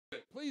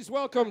Please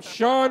welcome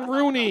Sean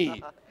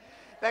Rooney.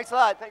 Thanks a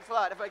lot. Thanks a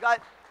lot. Have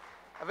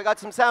I got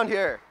some sound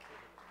here?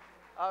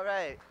 All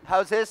right.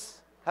 How's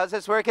this? How's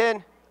this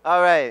working?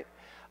 All right.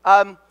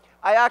 I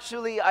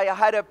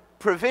had a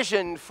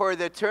provision for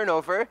the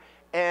turnover,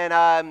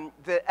 and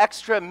the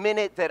extra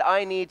minute that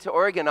I need to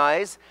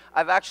organize,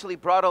 I've actually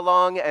brought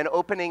along an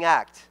opening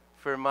act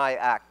for my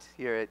act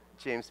here at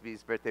James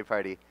B's birthday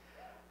party.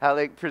 How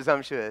like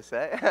presumptuous,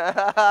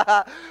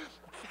 eh?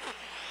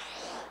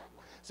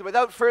 So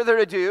without further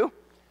ado,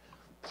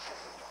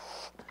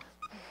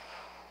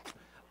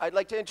 I'd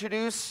like to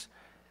introduce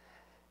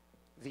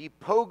the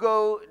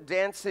pogo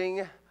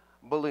dancing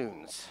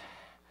balloons.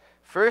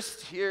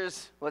 First,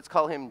 let's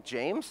call him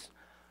James.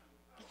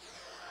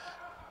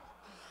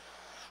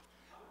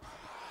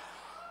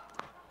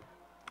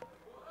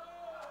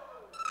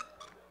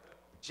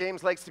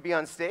 James likes to be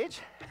on stage.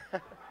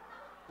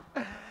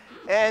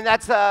 And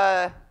that's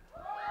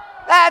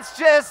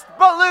just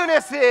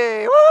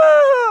balloonacy. Woo!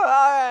 All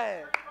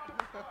right.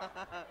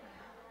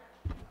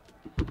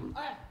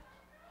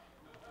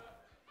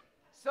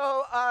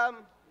 So,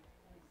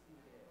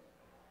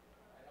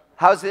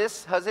 how's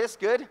this? How's this?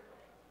 Good?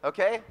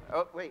 Okay.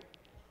 Oh, wait.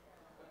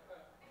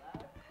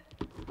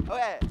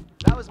 Okay,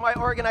 that was my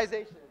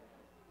organization.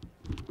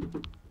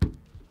 The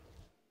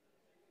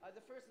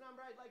first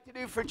number I'd like to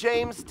do for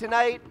James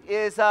tonight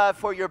is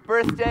for your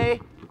birthday.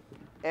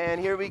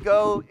 And here we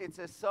go. It's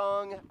a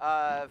song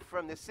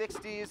from the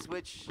 60s,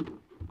 which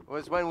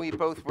was when we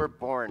both were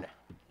born.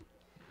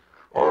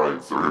 All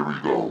right, so here we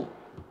go.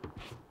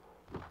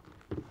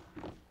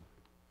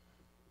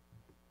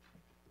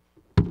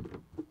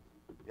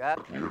 Yeah.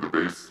 Can you hear the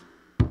bass?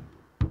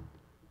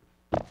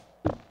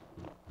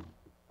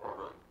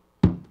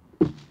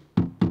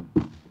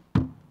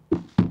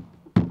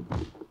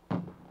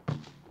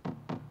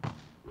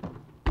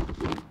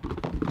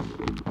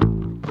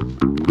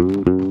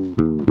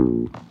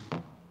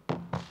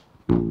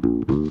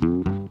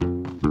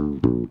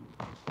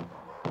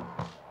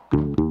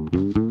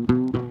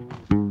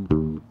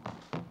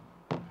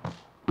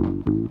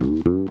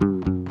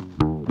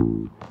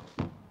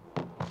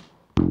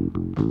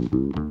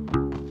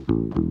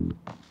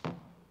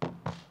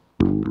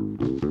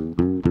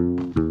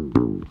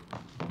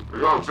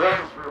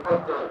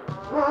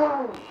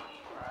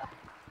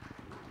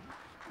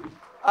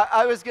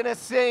 I was going to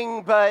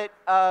sing, but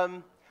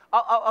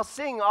I'll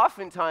sing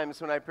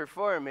oftentimes when I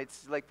perform.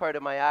 It's like part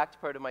of my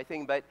act, part of my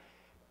thing. But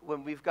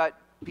when we've got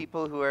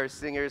people who are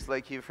singers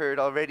like you've heard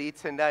already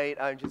tonight,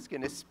 I'm just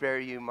going to spare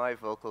you my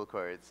vocal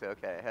cords.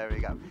 Okay, here we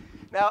go.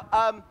 Now,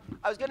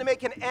 I was going to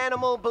make an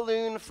animal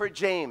balloon for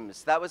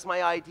James. That was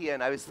my idea.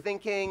 And I was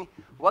thinking,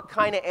 what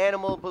kind of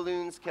animal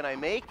balloons can I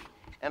make?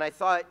 And I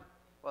thought,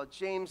 well,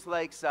 James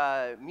likes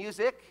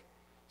music,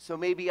 so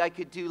maybe I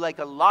could do like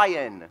a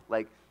lion,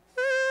 like.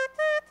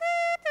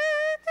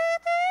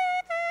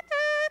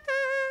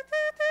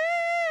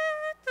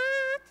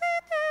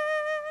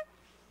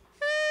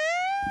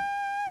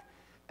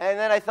 And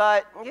then I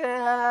thought,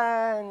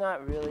 yeah,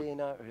 not really.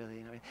 And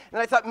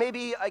I thought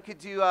maybe I could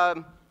do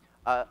a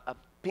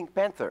Pink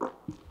Panther.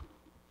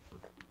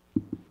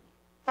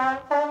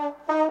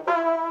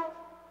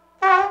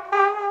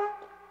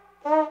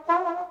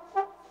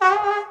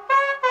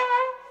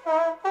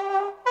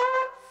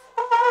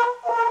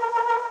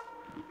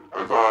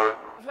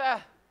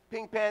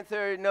 Pink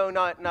Panther, no,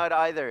 not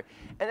either.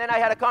 And then I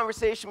had a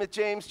conversation with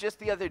James just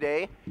the other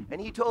day, and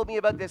he told me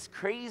about this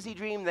crazy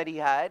dream that he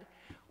had,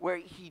 where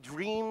he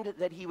dreamed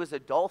that he was a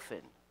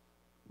dolphin.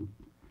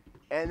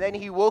 And then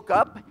he woke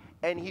up,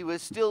 and he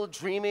was still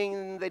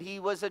dreaming that he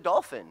was a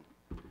dolphin.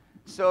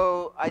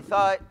 So I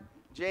thought,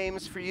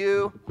 James, for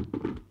you,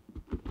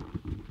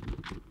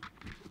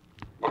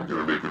 I'm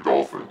gonna make a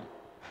dolphin.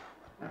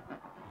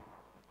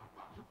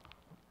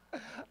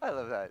 I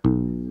love that.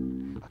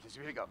 Okay,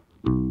 so here we go.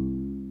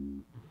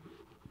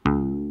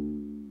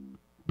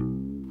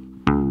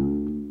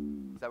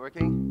 Is that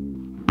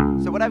working?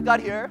 So what I've got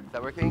here, is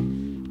that working?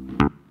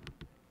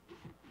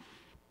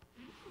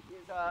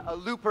 Is a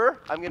looper.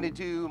 I'm going to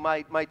do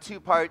my two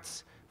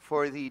parts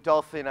for the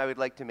dolphin I would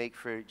like to make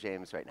for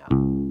James right now.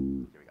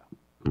 Here we go.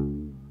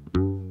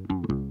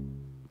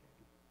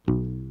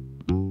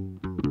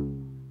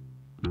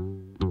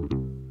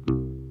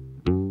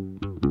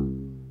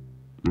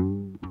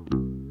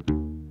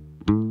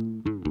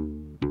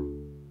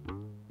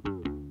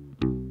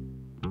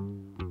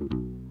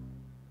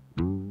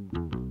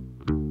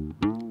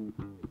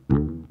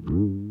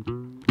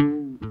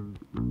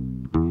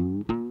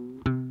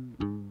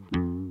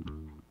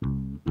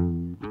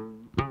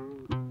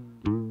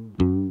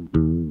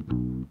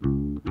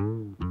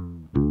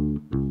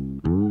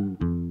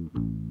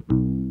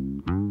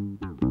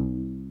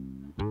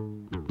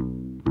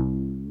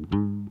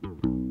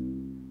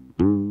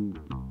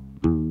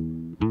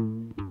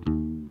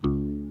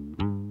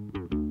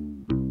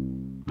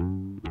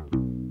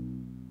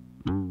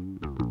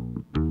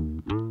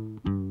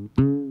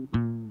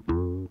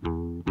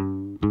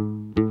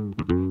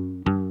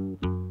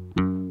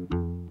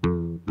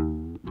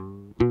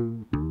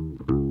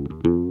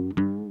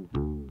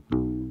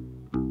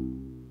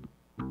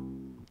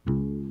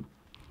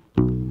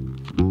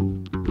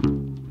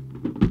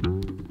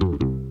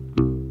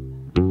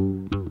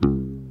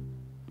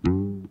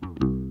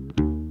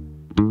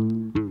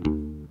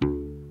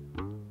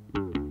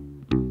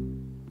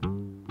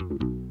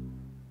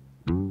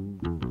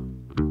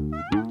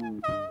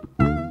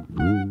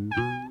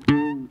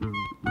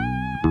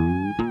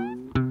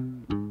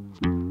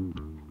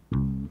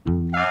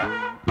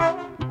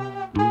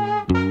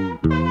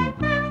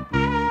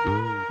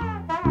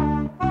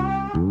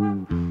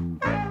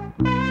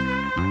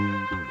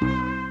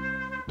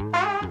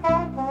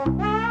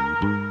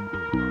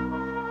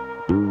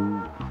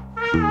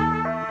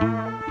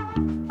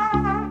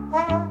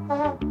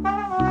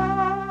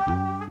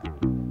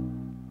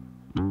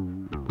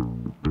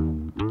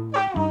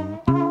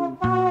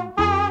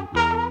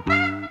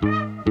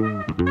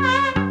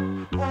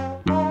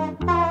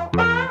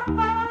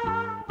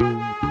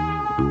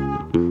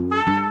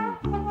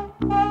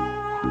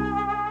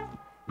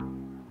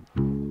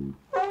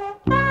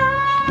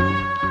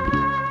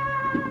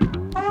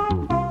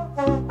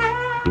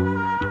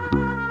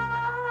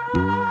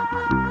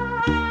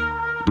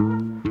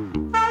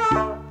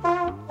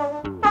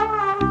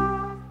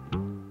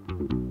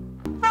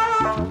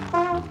 James,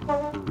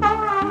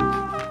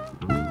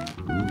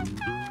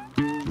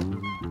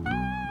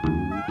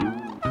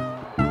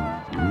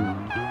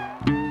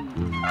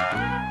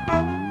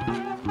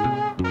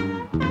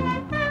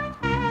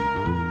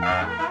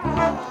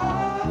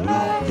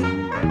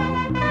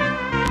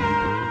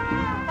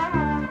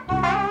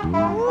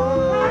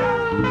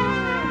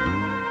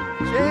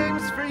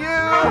 for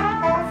you,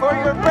 for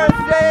your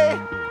birthday,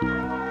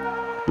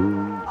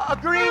 a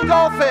green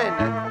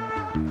dolphin.